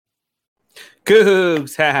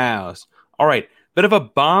Cougs house. All right, bit of a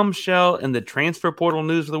bombshell in the transfer portal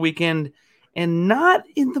news for the weekend, and not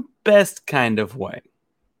in the best kind of way.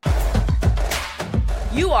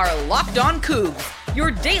 You are Locked On Cougs,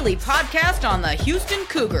 your daily podcast on the Houston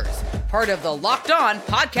Cougars, part of the Locked On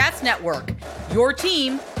Podcast Network, your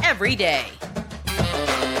team every day.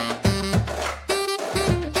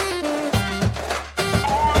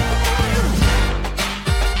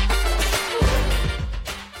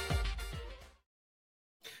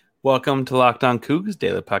 Welcome to Locked On Cougs,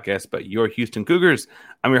 daily podcast about your Houston Cougars.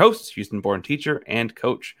 I'm your host, Houston-born teacher and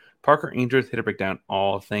coach Parker Andrews, here to break down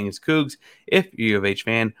all things Cougs. If you're a U of H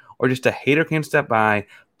fan or just a hater can't step by,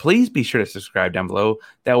 please be sure to subscribe down below.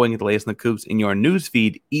 That way you get the latest on the Cougs in your news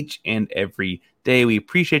feed each and every day. We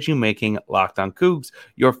appreciate you making Locked On Cougs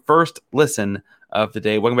your first listen of the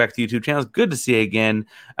day. Welcome back to the YouTube channel. It's good to see you again.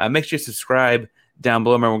 Make sure you subscribe down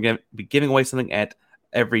below. Remember, we're going to be giving away something at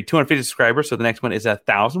every 250 subscribers, so the next one is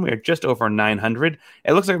 1,000. We are just over 900.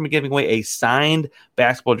 It looks like we're going to be giving away a signed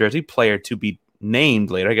basketball jersey player to be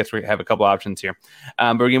named later. I guess we have a couple options here.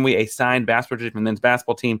 But we're giving away a signed basketball jersey from the men's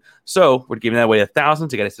basketball team. So we're giving that away 1,000.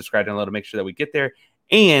 So you got to subscribe down below to make sure that we get there.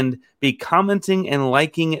 And be commenting and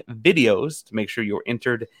liking videos to make sure you're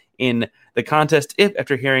entered in the contest. If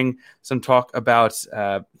after hearing some talk about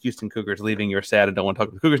Houston Cougars leaving, you're sad and don't want to talk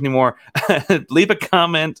to the Cougars anymore, leave a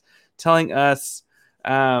comment telling us.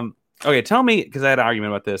 Okay, tell me, because I had an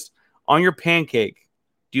argument about this. On your pancake,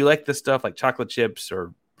 do you like the stuff like chocolate chips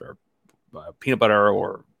or peanut butter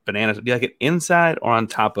or bananas? Do you like it inside or on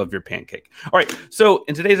top of your pancake? All right, so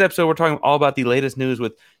in today's episode, we're talking all about the latest news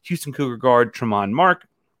with Houston Cougar guard Tramon Mark.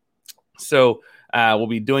 So we'll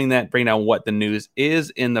be doing that, bringing down what the news is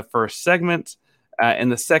in the first segment. In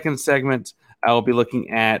the second segment, I will be looking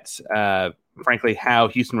at, frankly, how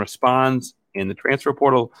Houston responds in the transfer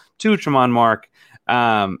portal to Tramon Mark.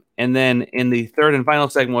 And then in the third and final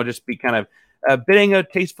segment, we'll just be kind of bidding a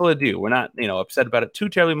tasteful adieu. We're not, upset about it too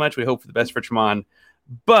terribly much. We hope for the best for Tramon.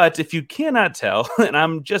 But if you cannot tell, and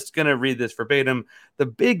I'm just going to read this verbatim, the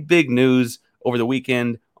big news over the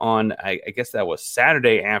weekend on, I guess that was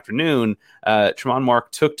Saturday afternoon, Tramon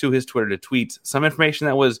Mark took to his Twitter to tweet some information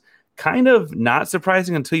that was kind of not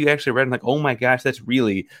surprising until you actually read it, like, oh my gosh, that's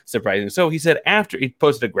really surprising. So he said after he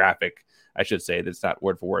posted a graphic, I should say that's not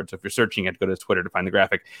word for word. So if you're searching, you have to go to his Twitter to find the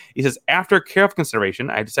graphic. He says, after careful consideration,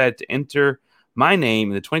 I decided to enter my name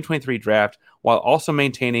in the 2023 draft while also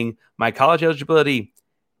maintaining my college eligibility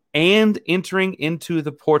and entering into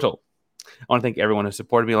the portal. I want to thank everyone who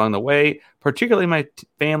supported me along the way, particularly my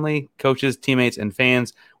family, coaches, teammates, and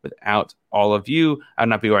fans. Without all of you, I would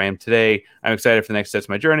not be where I am today. I'm excited for the next steps of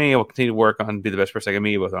my journey. I will continue to work on be the best person I can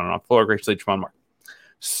be, both on and off the floor. Graciously, Tramon Mark.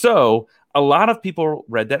 So a lot of people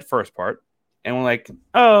read that first part and were like,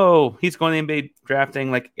 oh, he's going to the NBA drafting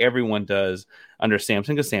like everyone does under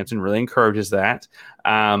Sampson, because Sampson really encourages that.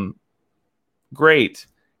 Great.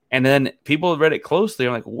 And then people read it closely.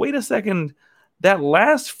 I'm like, wait a second. That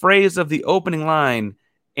last phrase of the opening line,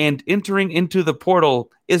 and entering into the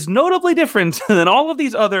portal, is notably different than all of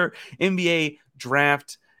these other NBA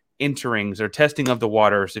draft enterings or testing of the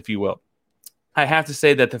waters, if you will. I have to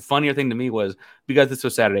say that the funnier thing to me was, because this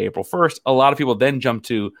was Saturday, April 1st, a lot of people then jumped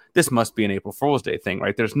to, this must be an April Fool's Day thing,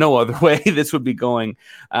 right? There's no other way this would be going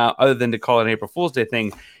other than to call it an April Fool's Day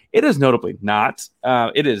thing. It is notably not.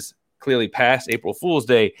 It is clearly past April Fool's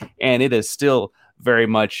Day, and it is still very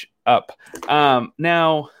much up.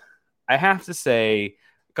 Now, I have to say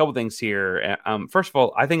a couple things here. First of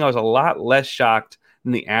all, I think I was a lot less shocked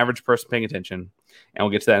than the average person paying attention, and we'll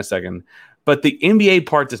get to that in a second. But the NBA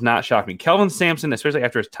part does not shock me. Kelvin Sampson, especially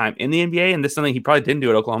after his time in the NBA, and this is something he probably didn't do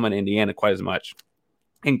at Oklahoma and Indiana quite as much,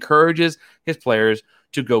 encourages his players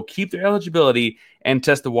to go keep their eligibility and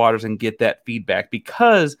test the waters and get that feedback.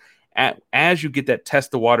 Because as you get that test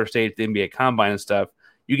the water stage, the NBA Combine and stuff,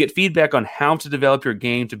 you get feedback on how to develop your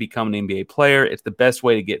game to become an NBA player. It's the best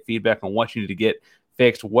way to get feedback on what you need to get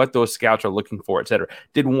fixed, what those scouts are looking for, etc.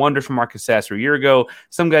 Did wonders for Marcus Sasser a year ago.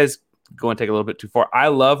 Some guys go and take a little bit too far. I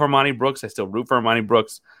love Armani Brooks. I still root for Armani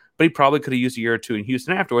Brooks, but he probably could have used a year or two in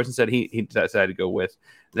Houston afterwards. Instead, he decided to go with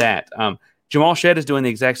that. Jamal Shead is doing the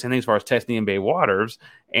exact same thing as far as testing NBA waters,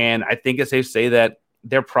 and I think it's safe to say that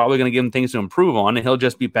they're probably going to give him things to improve on, and he'll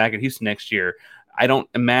just be back at Houston next year. I don't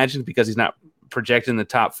imagine, because he's not projected in the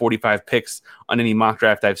top 45 picks on any mock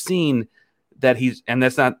draft I've seen, that he's, and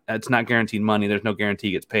it's not guaranteed money. There's no guarantee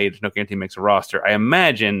he gets paid. There's no guarantee he makes a roster. I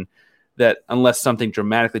imagine that unless something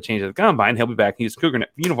dramatically changes at the Combine, he'll be back in his Cougar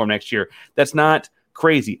uniform next year. That's not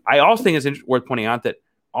crazy. I also think it's worth pointing out that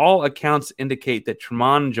all accounts indicate that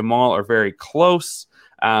Tramon and Jamal are very close.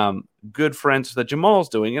 good friends that Jamal's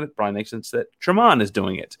doing it. It probably makes sense that Tramon is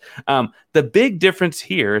doing it. The big difference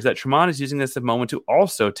here is that Tramon is using this as a moment to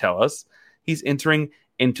also tell us he's entering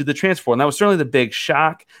into the transfer portal. And that was certainly the big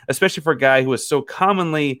shock, especially for a guy who was so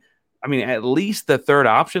commonly, I mean, at least the third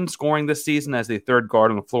option scoring this season as the third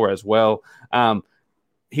guard on the floor as well.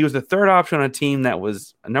 He was the third option on a team that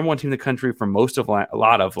was a number one team in the country for a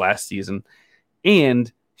lot of last season.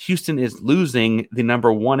 And Houston is losing the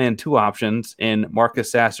number 1 and 2 options in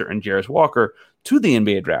Marcus Sasser and Jarris Walker to the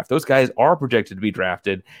NBA draft. Those guys are projected to be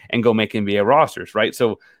drafted and go make NBA rosters, right?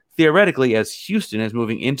 So theoretically, as Houston is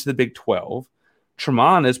moving into the Big 12,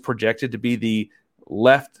 Tramon is projected to be the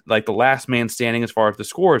last man standing as far as the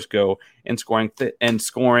scores go and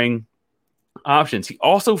scoring options. He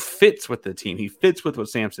also fits with the team. He fits with what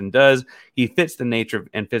Sampson does. He fits the nature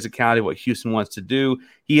and physicality of what Houston wants to do.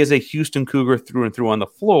 He is a Houston Cougar through and through on the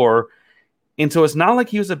floor. And so it's not like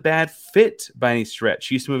he was a bad fit by any stretch.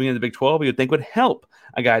 Houston moving into the Big 12, you would think would help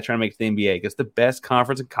a guy trying to make the NBA. It's the best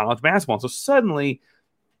conference in college basketball. So suddenly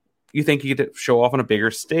you think you get to show off on a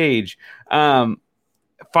bigger stage. Almost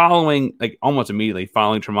immediately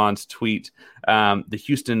following Tramon's tweet, the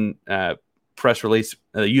Houston press release,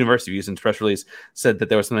 the University of Houston's press release said that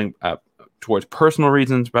there was something towards personal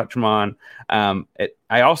reasons about Tramon.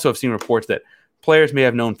 I also have seen reports that players may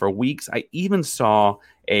have known for weeks. I even saw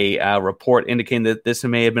a report indicating that this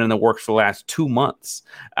may have been in the works for the last 2 months.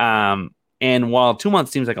 And while 2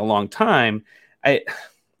 months seems like a long time, I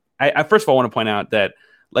first of all want to point out that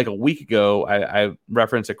like a week ago, I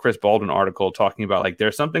referenced a Chris Baldwin article talking about like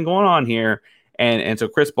there's something going on here. And so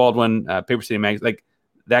Chris Baldwin, Paper City Magazine, like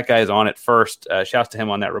that guy is on it first. Shouts to him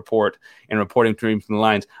on that report and reporting between the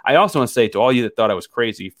lines. I also want to say to all you that thought I was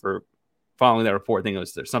crazy for following that report, thinking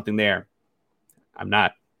there's something there. I'm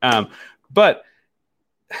not. But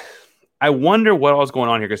I wonder what all is going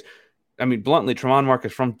on here because, I mean, bluntly, Tramon Mark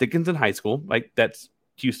is from Dickinson High School. Like, that's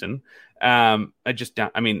Houston. I guess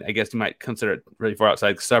you might consider it really far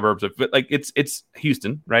outside the suburbs, but like it's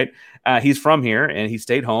Houston, right? He's from here and he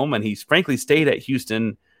stayed home and he's frankly stayed at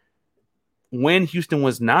Houston when Houston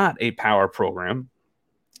was not a power program.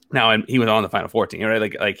 Now, and he was on the Final Four team,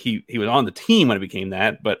 right? Like he was on the team when it became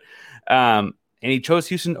that, but and he chose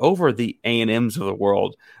Houston over the A&Ms of the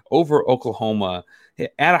world, over Oklahoma.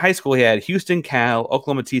 At a high school, he had Houston, Cal,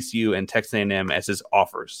 Oklahoma, TCU, and Texas A&M as his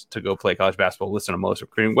offers to go play college basketball listed on most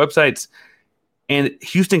recruiting websites. And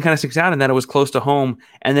Houston kind of sticks out in that it was close to home,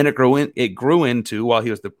 and then it grew into, while he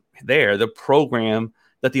was there, the program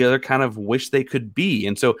that the other kind of wish they could be.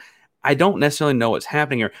 And so I don't necessarily know what's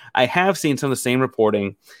happening here. I have seen some of the same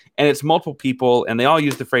reporting, and it's multiple people, and they all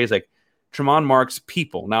use the phrase like Tramon Mark's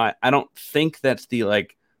people. Now, I don't think that's the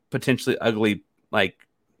like potentially ugly like,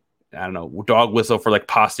 I don't know, dog whistle for like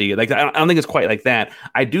posse. Like I don't think it's quite like that.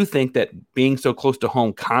 I do think that being so close to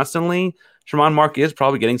home constantly, Tramon Mark is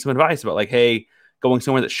probably getting some advice about like, hey, going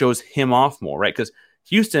somewhere that shows him off more, right? Because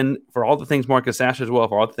Houston, for all the things Marcus Sasser as well,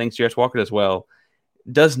 for all the things Jarris Walker as well,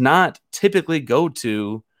 does not typically go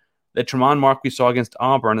to the Tramon Mark we saw against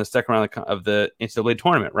Auburn in the second round of the NCAA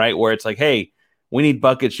tournament, right? Where it's like, hey, we need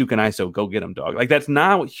buckets, you can ISO, go get them, dog. Like that's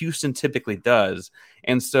not what Houston typically does.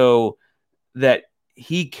 And so that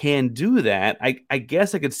he can do that. I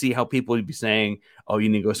guess I could see how people would be saying, oh, you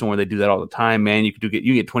need to go somewhere they do that all the time, man. You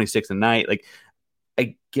get 26 a night. Like,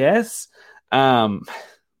 I guess I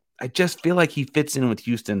just feel like he fits in with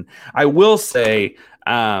Houston. I will say,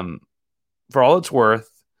 for all it's worth,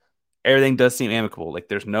 everything does seem amicable. Like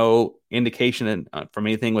there's no indication from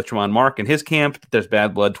anything with Tramon Mark and his camp that there's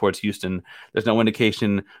bad blood towards Houston. There's no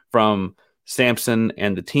indication from Sampson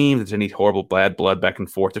and the team that there's any horrible bad blood back and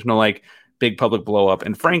forth. There's no like big public blow up.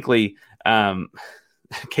 And frankly,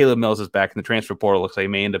 Caleb Mills is back in the transfer portal. Looks like he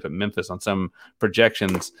may end up at Memphis on some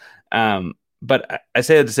projections. But I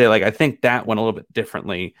say that to say, like, I think that went a little bit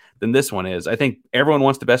differently than this one is. I think everyone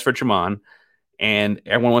wants the best for Tramon and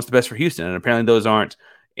everyone wants the best for Houston. And apparently those aren't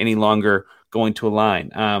any longer going to align.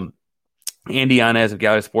 Andy Yanez of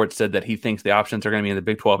Gallery Sports said that he thinks the options are going to be in the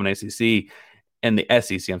Big 12 and ACC and the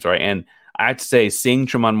SEC. I'm sorry. And I have to say, seeing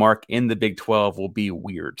Tramon Mark in the Big 12 will be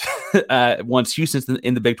weird. Once Houston's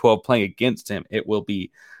in the Big 12 playing against him, it will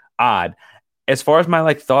be odd. As far as my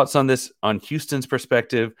like thoughts on this, on Houston's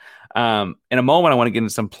perspective, in a moment, I want to get into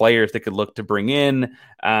some players that could look to bring in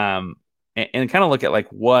and kind of look at like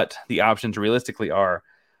what the options realistically are.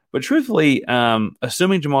 But truthfully,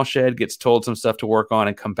 assuming Jamal Shead gets told some stuff to work on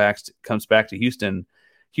and comes back to Houston,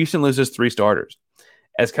 Houston loses 3 starters.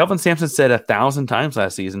 As Kelvin Sampson said 1,000 times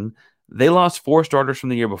last season, they lost 4 starters from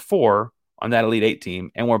the year before on that Elite 8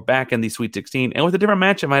 team, and we're back in the Sweet 16. And with a different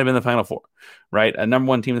match, it might have been the Final Four, right? A number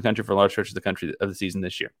 1 team in the country for a large stretch of the season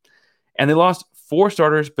this year. And they lost 4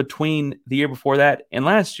 starters between the year before that and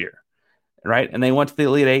last year, right? And they went to the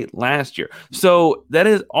Elite Eight last year. So that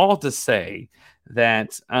is all to say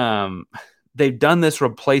that they've done this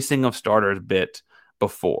replacing of starters bit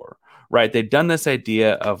before, right? They've done this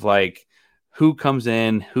idea of like who comes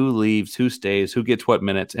in, who leaves, who stays, who gets what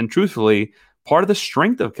minutes. And truthfully, part of the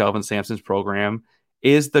strength of Kelvin Sampson's program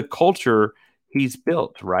is the culture he's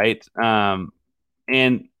built, right? And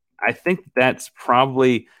I think that's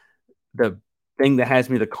probably the thing that has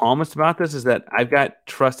me the calmest about this is that I've got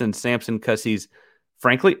trust in Sampson because he's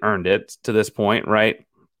frankly earned it to this point, right?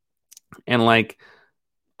 And like,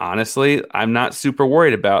 honestly, I'm not super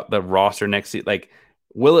worried about the roster next season. Like,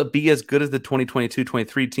 will it be as good as the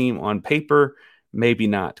 2022-23 team on paper? Maybe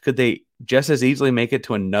not. Could they just as easily make it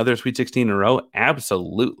to another Sweet 16 in a row?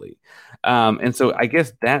 Absolutely. And so I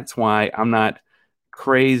guess that's why I'm not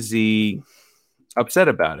crazy upset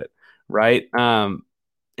about it, right?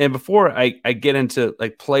 And before I get into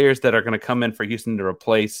like players that are going to come in for Houston to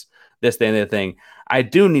replace this, that, and the other thing, I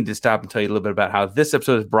do need to stop and tell you a little bit about how this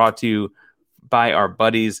episode is brought to you by our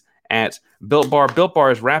buddies at Built Bar. Built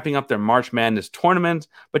Bar is wrapping up their March Madness tournament,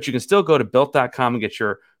 but you can still go to built.com and get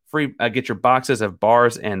your boxes of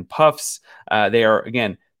bars and puffs. They are,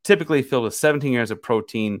 again, typically filled with 17 grams of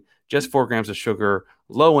protein, just 4 grams of sugar,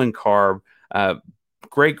 low in carb,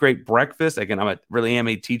 great breakfast. Again, I really am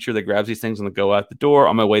a teacher that grabs these things on the go out the door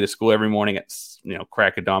on my way to school every morning at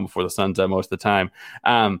crack of dawn before the sun's up most of the time.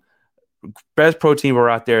 Best protein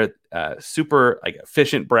bar out there, super like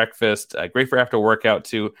efficient breakfast, great for after workout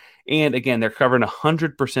too. And again, they're covering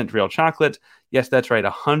 100% real chocolate. Yes, that's right,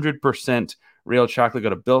 100% real chocolate.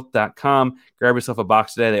 Go to built.com, grab yourself a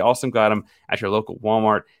box today. They also got them at your local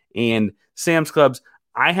Walmart and Sam's Clubs.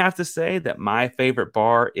 I have to say that my favorite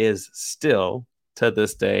bar is still, to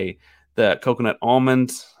this day, the coconut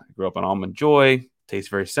almonds. I grew up on Almond Joy. Tastes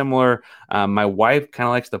very similar. My wife kind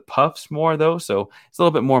of likes the puffs more, though, so it's a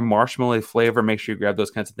little bit more marshmallow flavor. Make sure you grab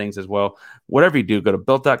those kinds of things as well. Whatever you do, go to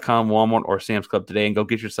built.com, Walmart, or Sam's Club today and go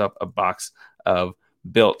get yourself a box of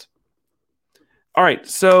Built. All right,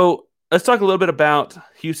 so let's talk a little bit about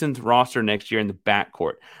Houston's roster next year in the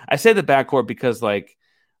backcourt. I say the backcourt because, like,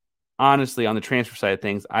 honestly, on the transfer side of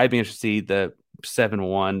things, I'd be interested to see the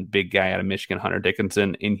 7'1" big guy out of Michigan, Hunter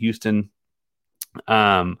Dickinson, in Houston.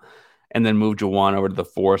 And then move Jawan over to the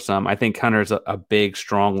 4 some. I think Hunter's a big,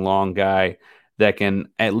 strong, long guy that can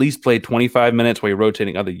at least play 25 minutes while you're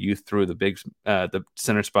rotating other youth through the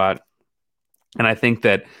center spot. And I think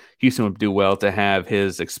that Houston would do well to have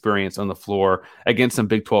his experience on the floor against some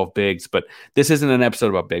Big 12 bigs. But this isn't an episode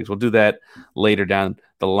about bigs. We'll do that later down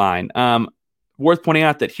the line. Worth pointing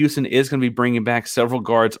out that Houston is going to be bringing back several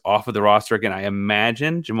guards off of the roster. Again, I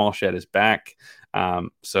imagine Jamal Shead is back.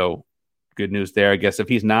 So good news there. I guess if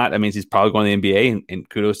he's not, that means he's probably going to the NBA, and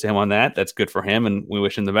kudos to him on that. That's good for him, and we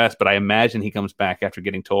wish him the best. But I imagine he comes back after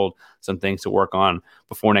getting told some things to work on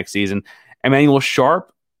before next season. Emmanuel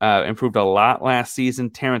Sharp improved a lot last season.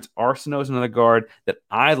 Terrence Arsenault is another guard that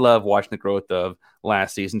I love watching the growth of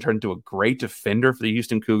last season. Turned into a great defender for the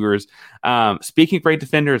Houston Cougars. Speaking of great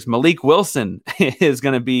defenders, Malik Wilson is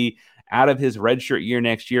going to be out of his redshirt year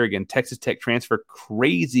next year. Again, Texas Tech transfer,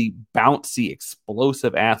 crazy, bouncy,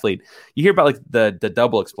 explosive athlete. You hear about like the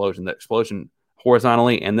double explosion, the explosion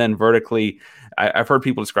horizontally and then vertically. I've heard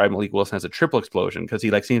people describe Malik Wilson as a triple explosion because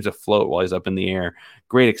he like seems to float while he's up in the air.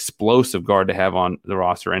 Great explosive guard to have on the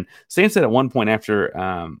roster. And Sam said at one point after,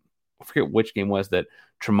 I forget which game was that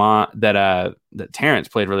Tramon, that Terrence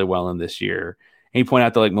played really well in this year. And he pointed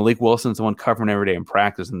out that like Malik Wilson's the one covering every day in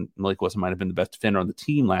practice, and Malik Wilson might have been the best defender on the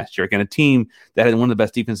team last year. Again, a team that had one of the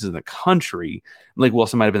best defenses in the country. Malik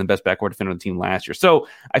Wilson might have been the best backcourt defender on the team last year. So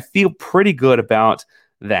I feel pretty good about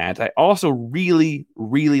that. I also really,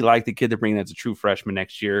 really like the kid they're bringing as a true freshman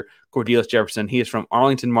next year, Cordelius Jefferson. He is from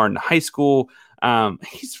Arlington Martin High School.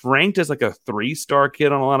 He's ranked as like a 3-star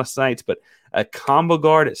kid on a lot of sites, but a combo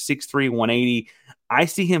guard at 6'3", 180. I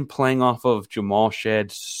see him playing off of Jamal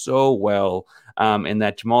Shead so well. And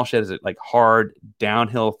that Jamal Shead is a like hard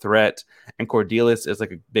downhill threat, and Cordelius is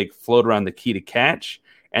like a big float around the key to catch.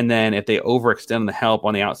 And then if they overextend the help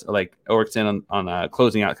on the outside, like overextend on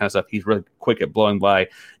closing out kind of stuff, he's really quick at blowing by.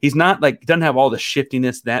 He's not like, doesn't have all the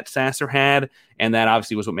shiftiness that Sasser had, and that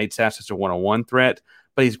obviously was what made Sasser a one-on-one threat.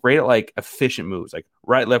 But he's great at like efficient moves, like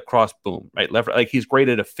right, left, cross, boom, right, left. Like he's great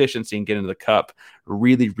at efficiency and getting to the cup.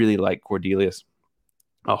 Really, really like Cordelius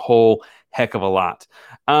a whole heck of a lot.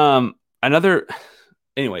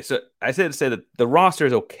 Anyway, so I said to say that the roster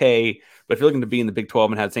is okay, but if you're looking to be in the Big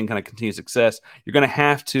 12 and have the same kind of continued success, you're going to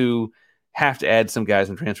have to have to add some guys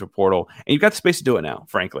in transfer portal, and you've got the space to do it now,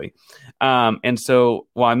 frankly. And so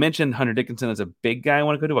while I mentioned Hunter Dickinson as a big guy, I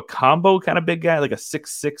want to go to a combo kind of big guy, like a 6'6",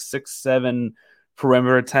 6'7"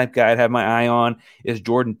 perimeter type guy I'd have my eye on is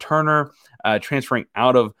Jordan Turner, transferring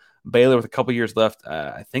out of Baylor with a couple years left.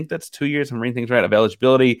 I think that's 2 years, if I'm reading things right, of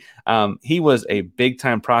eligibility. He was a big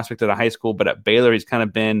time prospect at a high school, but at Baylor he's kind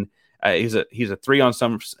of been he's a 3 on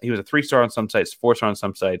some. He was a 3-star on some sites, 4-star on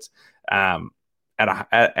some sites.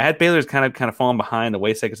 At Baylor's kind of fallen behind the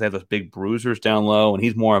wayside because they have those big bruisers down low, and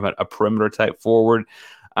he's more of a perimeter type forward.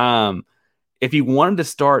 If you wanted to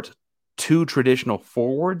start 2 traditional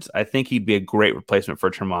forwards, I think he'd be a great replacement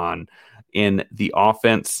for Tramon in the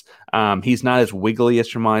offense. He's not as wiggly as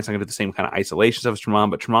Tramon. He's not going to do the same kind of isolation stuff as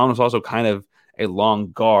Tramon, but Tramon was also kind of a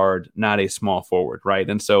long guard, not a small forward, right?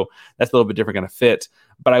 And so that's a little bit different kind of fit,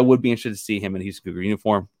 but I would be interested to see him in Houston Cougar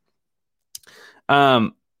uniform.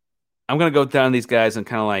 I'm going to go down these guys in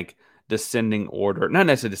kind of like descending order, not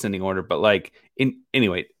necessarily descending order, but like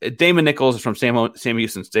anyway, Damon Nichols is from Sam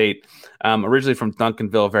Houston State, originally from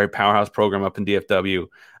Duncanville, a very powerhouse program up in DFW.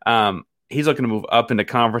 He's looking to move up into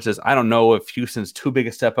conferences. I don't know if Houston's too big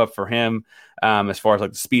a step up for him as far as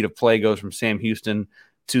like the speed of play goes from Sam Houston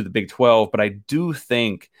to the Big 12, but I do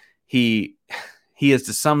think he is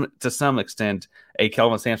to some extent a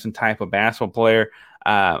Kelvin Sampson type of basketball player.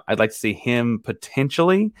 I'd like to see him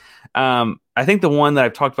potentially. I think the one that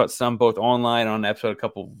I've talked about some both online on an episode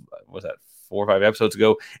 4 or 5 episodes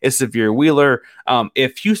ago is Severe Wheeler.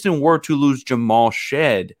 If Houston were to lose Jamal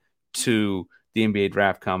Shed to the NBA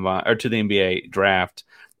draft combine or to the NBA draft,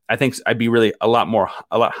 I think I'd be really a lot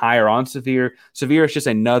higher on Severe. Severe is just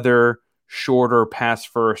another shorter pass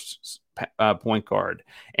first point guard,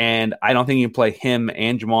 and I don't think you can play him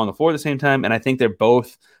and Jamal on the floor at the same time. And I think they're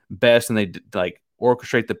both best, and they like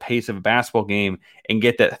orchestrate the pace of a basketball game and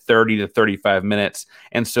get that 30 to 35 minutes.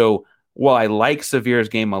 And so while I like Severe's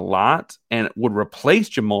game a lot and would replace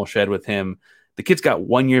Jamal Shed with him, the kid's got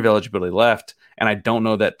 1 year of eligibility left, and I don't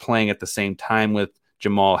know that playing at the same time with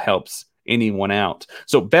Jamal helps anyone out.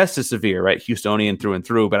 So best is Severe, right? Houstonian through and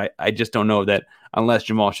through, but I just don't know that unless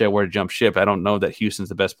Jamal Shed were to jump ship, I don't know that Houston's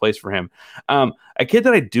the best place for him. A kid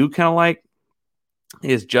that I do kind of like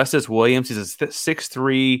is Justice Williams. He's a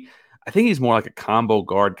 6'3". I think he's more like a combo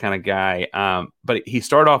guard kind of guy, but he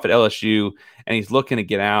started off at LSU, and he's looking to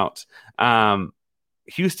get out.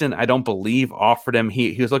 Houston, I don't believe, offered him.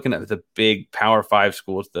 He was looking at the big Power 5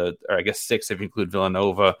 schools, or I guess 6 if you include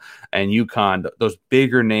Villanova and UConn, those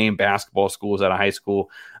bigger name basketball schools out of high school.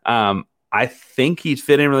 I think he'd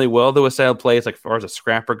fit in really well to a style of play. It's like as far as a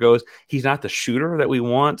scrapper goes, he's not the shooter that we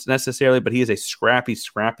want necessarily, but he is a scrappy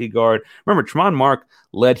guard. Remember, Tramon Mark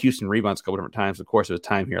led Houston rebounds a couple different times, of course, of his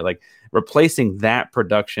time here. Like replacing that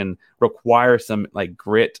production requires some like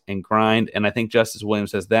grit and grind, and I think Justice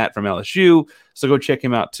Williams has that from LSU. So go check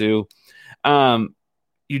him out too.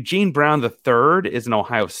 Eugene Brown III is an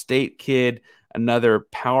Ohio State kid, another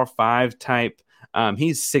Power 5 type.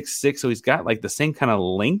 He's 6'6", so he's got like the same kind of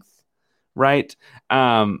length. Right.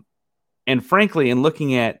 And frankly, in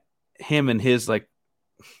looking at him and his like,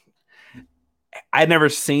 I'd never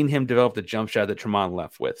seen him develop the jump shot that Tramon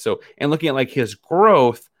left with. So, and looking at like his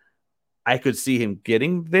growth, I could see him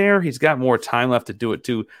getting there. He's got more time left to do it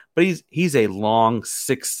too, but he's a long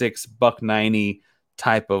 6'6", $190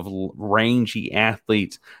 type of rangy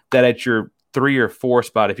athlete that at your 3 or 4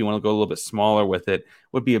 spot, if you want to go a little bit smaller with it,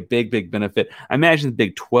 would be a big benefit. I imagine the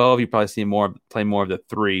Big 12, you probably see him play more of the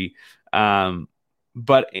 3.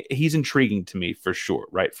 But he's intriguing to me for sure,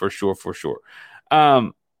 right? For sure.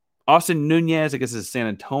 Austin Nunez, I guess, is a San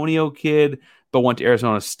Antonio kid, but went to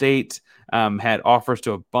Arizona State, had offers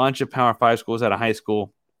to a bunch of Power 5 schools out of high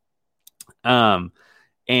school. And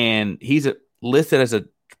he's listed as a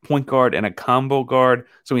point guard and a combo guard.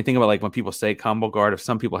 So when you think about like when people say combo guard, if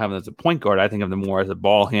some people have him as a point guard, I think of them more as a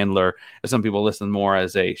ball handler. If some people listen more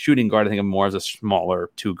as a shooting guard, I think of him more as a smaller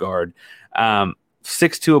 2 guard.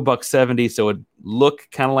 6'2", $170, so it would look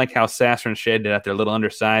kind of like how Sasser and Shed did out there, a little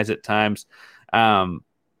undersized at times.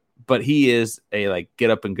 But he is a like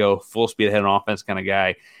get up and go, full speed ahead on offense kind of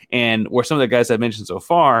guy. And where some of the guys I've mentioned so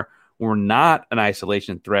far were not an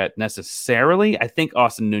isolation threat necessarily, I think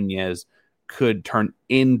Austin Nunez could turn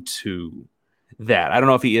into that. I don't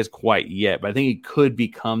know if he is quite yet, but I think he could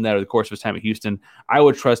become that over the course of his time at Houston. I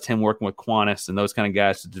would trust him working with Quanis and those kind of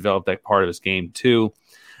guys to develop that part of his game too.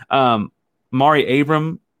 Mari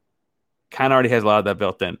Abram kind of already has a lot of that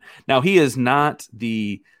built in. Now, he is not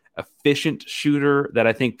the efficient shooter that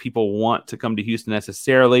I think people want to come to Houston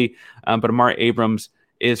necessarily, but Amari Abrams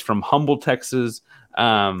is from Humble, Texas,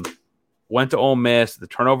 went to Ole Miss. The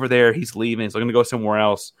turnover there, he's leaving. He's looking to go somewhere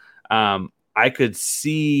else. I could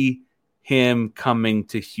see him coming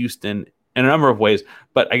to Houston in a number of ways.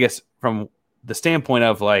 But I guess from the standpoint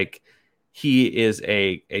of like, he is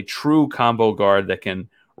a true combo guard that can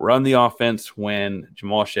run the offense when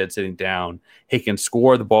Jamal Shead's sitting down. He can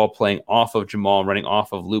score the ball playing off of Jamal, running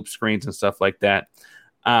off of loop screens and stuff like that.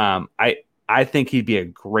 I think he'd be a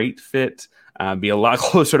great fit, be a lot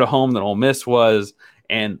closer to home than Ole Miss was.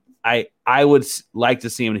 And I would like to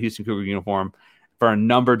see him in a Houston Cougar uniform for a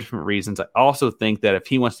number of different reasons. I also think that if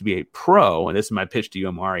he wants to be a pro, and this is my pitch to you,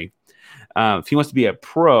 Amari, if he wants to be a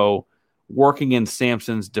pro, working in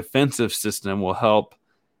Sampson's defensive system will help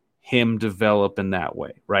him develop in that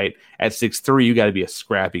way, right? At 6'3", you got to be a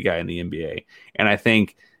scrappy guy in the NBA. And I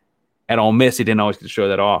think at Ole Miss, he didn't always get to show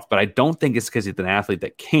that off. But I don't think it's because he's an athlete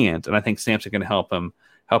that can't. And I think Sampson can help him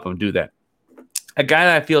do that. A guy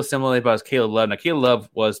that I feel similarly about is Caleb Love. Now, Caleb Love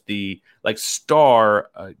was the star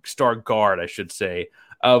guard, I should say,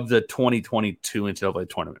 of the 2022 NCAA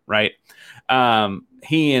tournament, right?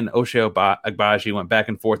 He and Osei Agbaji went back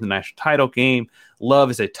and forth in the national title game.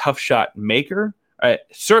 Love is a tough shot maker,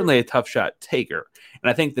 certainly a tough shot taker. And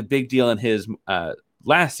I think the big deal in his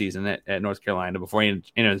last season at North Carolina, before he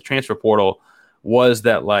entered the transfer portal, was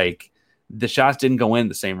that like the shots didn't go in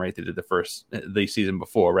the same rate they did the season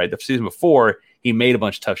before, right? The season before, he made a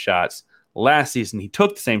bunch of tough shots. Last season, he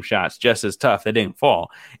took the same shots, just as tough. They didn't fall.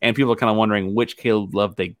 And people are kind of wondering which Caleb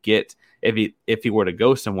Love they get if he were to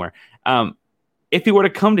go somewhere. If he were to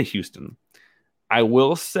come to Houston, I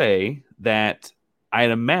will say that I'd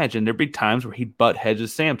imagine there'd be times where he'd butt heads with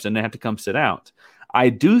Sampson and have to come sit out. I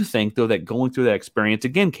do think, though, that going through that experience,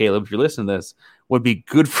 again, Caleb, if you're listening to this, would be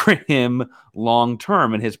good for him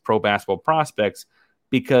long-term in his pro basketball prospects,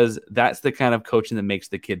 because that's the kind of coaching that makes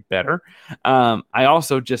the kid better. I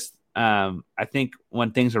also just I think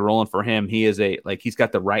when things are rolling for him, he's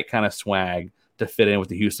got the right kind of swag to fit in with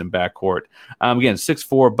the Houston backcourt. Again,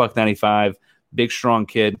 6'4", $195, big, strong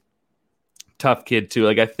kid, tough kid too.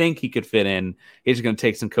 Like, I think he could fit in. He's going to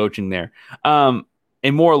take some coaching there.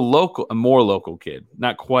 A more local kid,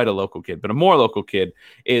 not quite a local kid, but a more local kid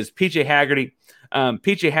is PJ Haggerty.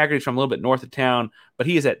 PJ Haggerty's from a little bit north of town, but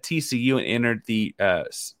he is at TCU and entered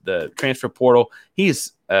the transfer portal.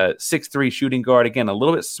 He's a 6'3" shooting guard. Again, a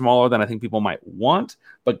little bit smaller than I think people might want,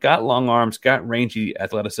 but got long arms, got rangy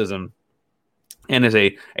athleticism, and is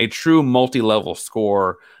a true multi-level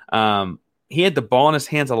scorer. He had the ball in his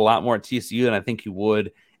hands a lot more at TCU than I think he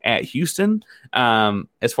would at Houston.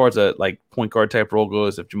 As far as a point guard type role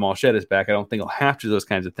goes, if Jamal Shead is back, I don't think he'll have to do those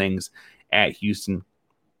kinds of things at Houston.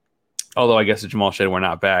 Although I guess if Jamal Shead were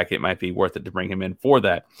not back, it might be worth it to bring him in for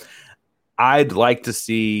that. I'd like to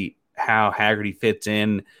see how Haggerty fits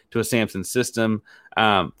in to a Sampson system.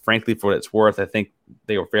 Frankly, for what it's worth, I think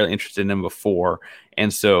they were fairly interested in him before.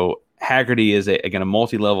 And so Haggerty is, a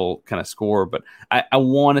multi-level kind of scorer. But I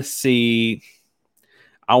want to see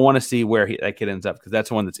where that kid ends up, because that's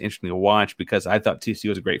one that's interesting to watch, because I thought TCU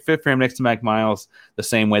was a great fit for him next to Mike Miles, the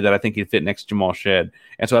same way that I think he'd fit next to Jamal Shead.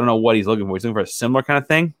 And so I don't know what he's looking for. He's looking for a similar kind of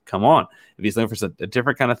thing? Come on. If he's looking for a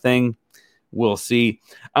different kind of thing, we'll see.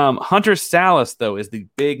 Hunter Salas, though, is the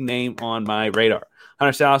big name on my radar.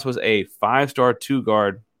 Hunter Salas was a 5-star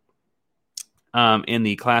 2-guard in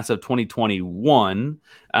the class of 2021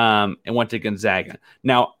 and went to Gonzaga.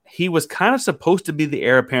 Now, he was kind of supposed to be the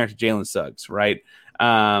heir apparent to Jalen Suggs, right?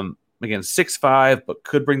 Again, 6'5", but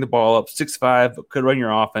could bring the ball up. 6'5", but could run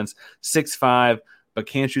your offense. 6'5", but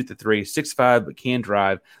can shoot the three. 6'5", but can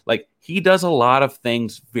drive. Like, he does a lot of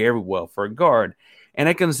things very well for a guard. And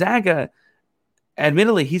at Gonzaga,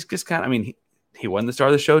 admittedly, he's just kind of, he wasn't the star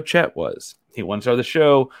of the show Chet was. He wasn't the star of the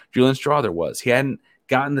show Julian Strawther was. He hadn't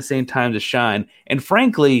gotten the same time to shine. And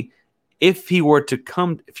frankly, if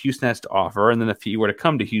Houston has to offer, and then if he were to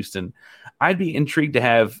come to Houston, I'd be intrigued to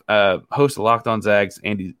have host of Locked On Zags,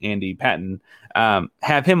 Andy Patton,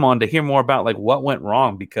 have him on to hear more about what went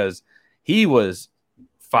wrong, because he was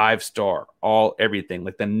 5-star, everything,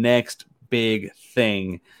 the next big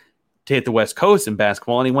thing to hit the West Coast in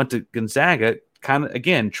basketball. And he went to Gonzaga, kind of,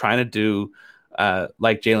 again, trying to do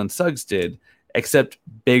like Jalen Suggs did, except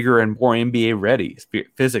bigger and more NBA ready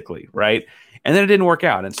physically, right? And then it didn't work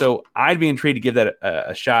out. And so I'd be intrigued to give that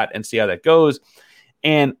a shot and see how that goes.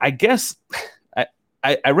 And I guess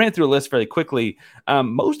I ran through a list fairly quickly.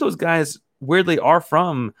 Most of those guys, weirdly, are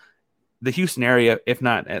from the Houston area, if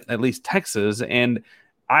not at least Texas. And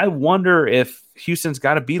I wonder if Houston's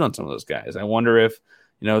got a beat on some of those guys. I wonder if,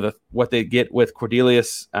 what they get with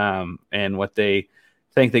Cordelius and what they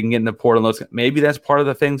think they can get in the portal. Maybe that's part of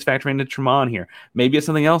the things factoring into Tramon here. Maybe it's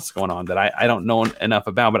something else going on that I don't know enough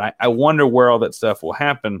about, but I wonder where all that stuff will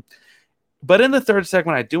happen. But in the third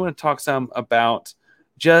segment, I do want to talk some about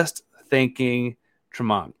just thinking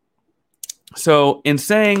Tramon. So in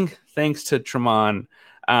saying thanks to Tramon,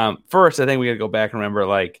 first, I think we got to go back and remember,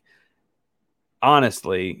 like,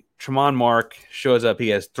 honestly, Tramon Mark shows up. He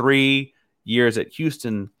has 3 years at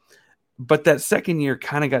Houston, but that second year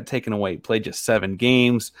kind of got taken away. He played just 7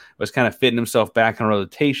 games, was kind of fitting himself back in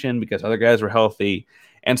rotation because other guys were healthy.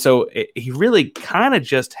 And so he really kind of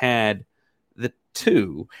just had the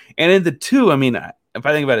 2. And in the 2, I mean, if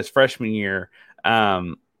I think about his freshman year,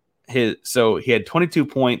 so he had 22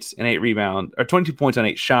 points and 8 rebounds, or 22 points on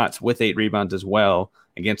 8 shots with 8 rebounds as well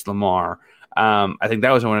against Lamar. I think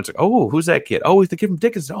that was when it's like, oh, who's that kid? Oh, he's the kid from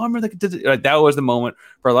Dickinson. Oh, I remember that kid. Like, that was the moment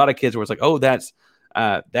for a lot of kids where it's like, oh, that's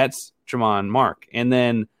Tramon Mark. And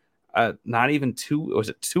then not even 2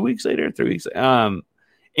 weeks later, 3 weeks.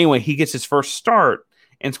 Anyway, he gets his first start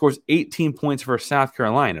and scores 18 points for South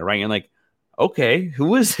Carolina, right? And like, okay,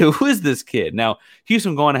 who is this kid? Now,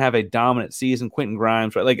 Houston going to have a dominant season. Quentin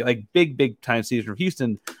Grimes, right? Like big time season from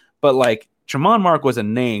Houston. But like Tramon Mark was a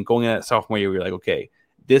name going into that sophomore year. We were like, okay,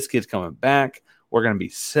 this kid's coming back. We're going to be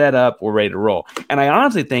set up. We're ready to roll. And I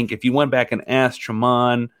honestly think if you went back and asked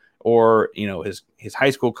Tramon or, you know, his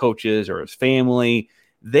high school coaches or his family,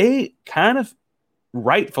 they kind of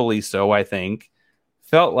rightfully so, I think,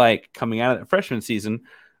 felt like coming out of the freshman season,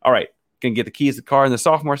 all right, can get the keys to the car in the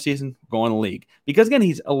sophomore season, go in the league. Because again,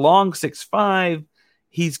 he's a long 6'5".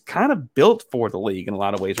 He's kind of built for the league in a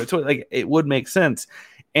lot of ways, right? So like it would make sense.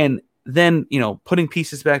 And then, you know, putting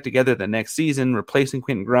pieces back together the next season, replacing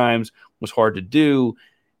Quentin Grimes was hard to do.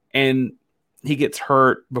 And he gets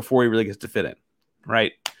hurt before he really gets to fit in,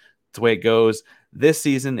 right? That's the way it goes. This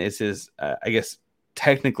season is his, I guess,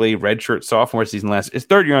 technically redshirt sophomore season his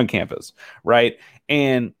 3rd year on campus, right?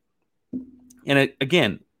 And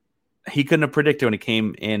again, he couldn't have predicted when he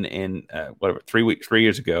came in 3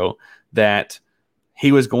 years ago that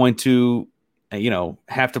he was going to,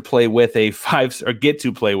 have to play with get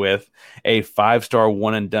to play with a 5-star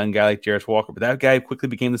one and done guy like Jarris Walker. But that guy quickly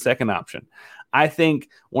became the second option. I think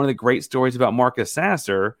one of the great stories about Marcus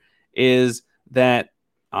Sasser is that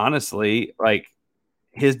honestly, like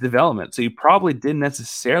his development. So you probably didn't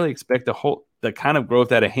necessarily expect the kind of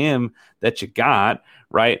growth out of him that you got,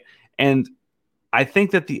 right? And I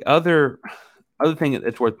think that the other thing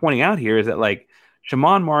that's worth pointing out here is that like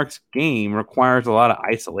Tramon Mark's game requires a lot of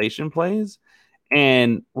isolation plays,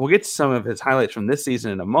 and we'll get to some of his highlights from this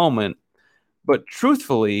season in a moment. But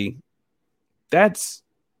truthfully, that's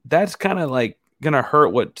kind of like gonna hurt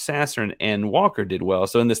what Sasser and Walker did well.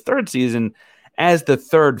 So in this 3rd season, as the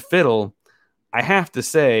 3rd fiddle, I have to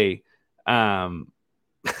say,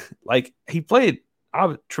 like he played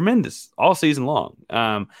tremendous all season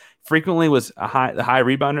long. Frequently was the high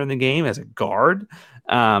rebounder in the game as a guard.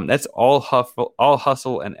 That's all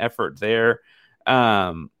hustle and effort there.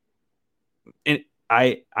 And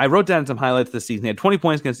I wrote down some highlights this season. He had 20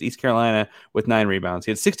 points against East Carolina with 9 rebounds.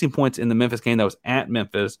 He had 16 points in the Memphis game that was at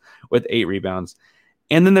Memphis with 8 rebounds.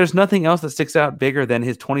 And then there's nothing else that sticks out bigger than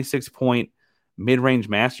his 26-point mid-range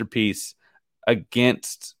masterpiece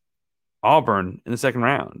against Auburn in the second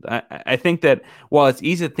round. I think that while it's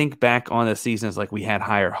easy to think back on the season as like we had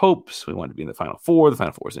higher hopes, we wanted to be in the Final Four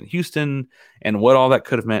was in Houston, and what all that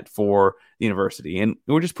could have meant for the university. And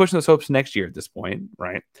we're just pushing those hopes next year at this point,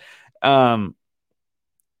 right? All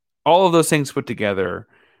of those things put together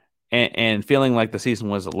and feeling like the season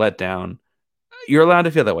was a letdown, you're allowed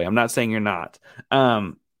to feel that way. I'm not saying you're not.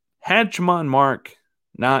 Had Tramon Mark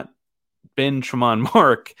not been Tramon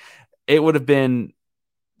Mark, it would have been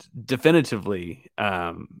definitively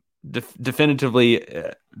a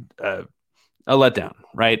letdown,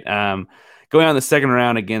 right? Going on the second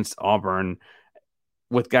round against Auburn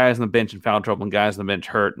with guys on the bench in foul trouble and guys on the bench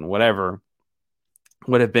hurt and whatever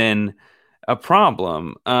would have been a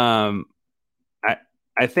problem. I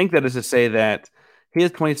think that is to say that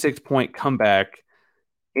his 26-point comeback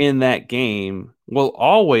in that game will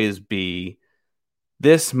always be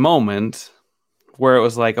this moment where it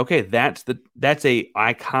was like, okay, that's a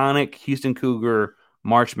iconic Houston Cougar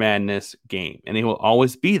March Madness game, and it will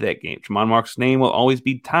always be that game. Tramon Mark's name will always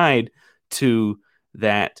be tied to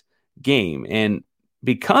that game, and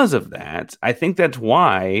because of that, I think that's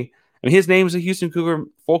why. I mean, his name is a Houston Cougar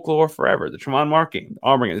folklore forever. The Tramon Mark game,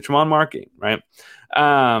 Auburn game, the Tramon Mark game, right?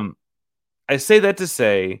 I say that to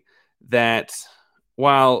say that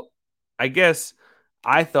while I guess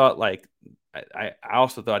I thought like. I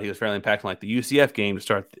also thought he was fairly impactful, like the UCF game to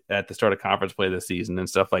start at the start of conference play this season and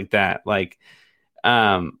stuff like that. Like,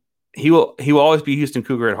 he will always be Houston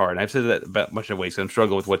Cougar at heart. And I've said that about much of the way, so I'm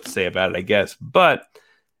struggling with what to say about it, I guess. But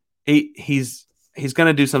he's going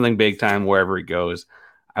to do something big time wherever he goes.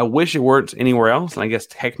 I wish it weren't anywhere else. And I guess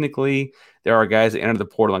technically there are guys that enter the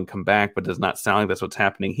portal and come back, but it does not sound like that's what's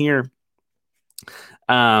happening here.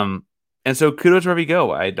 And so kudos wherever you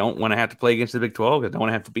go. I don't want to have to play against the Big 12. I don't want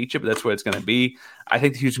to have to beat you, but that's what it's going to be. I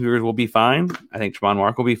think the Houston Cougars will be fine. I think Tramon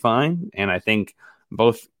Mark will be fine. And I think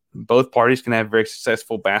both parties can have very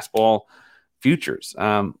successful basketball futures.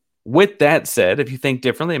 With that said, if you think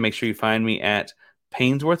differently, make sure you find me at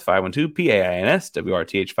Painsworth512,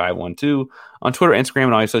 PAINSWRTH 512 on Twitter, Instagram,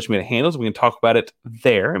 and all your social media handles. We can talk about it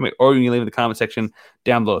there, or you can leave it in the comment section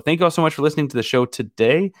down below. Thank you all so much for listening to the show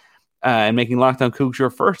today and making Locked On Cougs your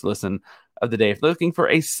first listen of the day. If you're looking for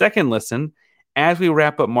a second listen, as we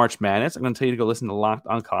wrap up March Madness, I'm going to tell you to go listen to Locked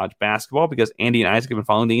On College Basketball because Andy and Isaac have been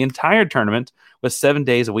following the entire tournament with 7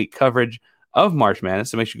 days a week coverage of March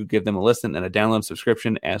Madness. So make sure you give them a listen and a download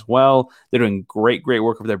subscription as well. They're doing great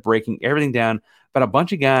work over there, breaking everything down about a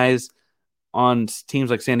bunch of guys on teams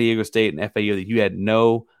like San Diego State and FAU that you had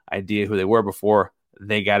no idea who they were before.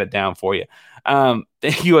 They got it down for you.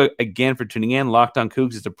 Thank you again for tuning in. Locked On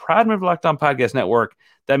Cougs is a proud member of Locked On Podcast Network.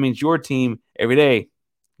 That means your team every day.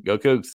 Go Cougs.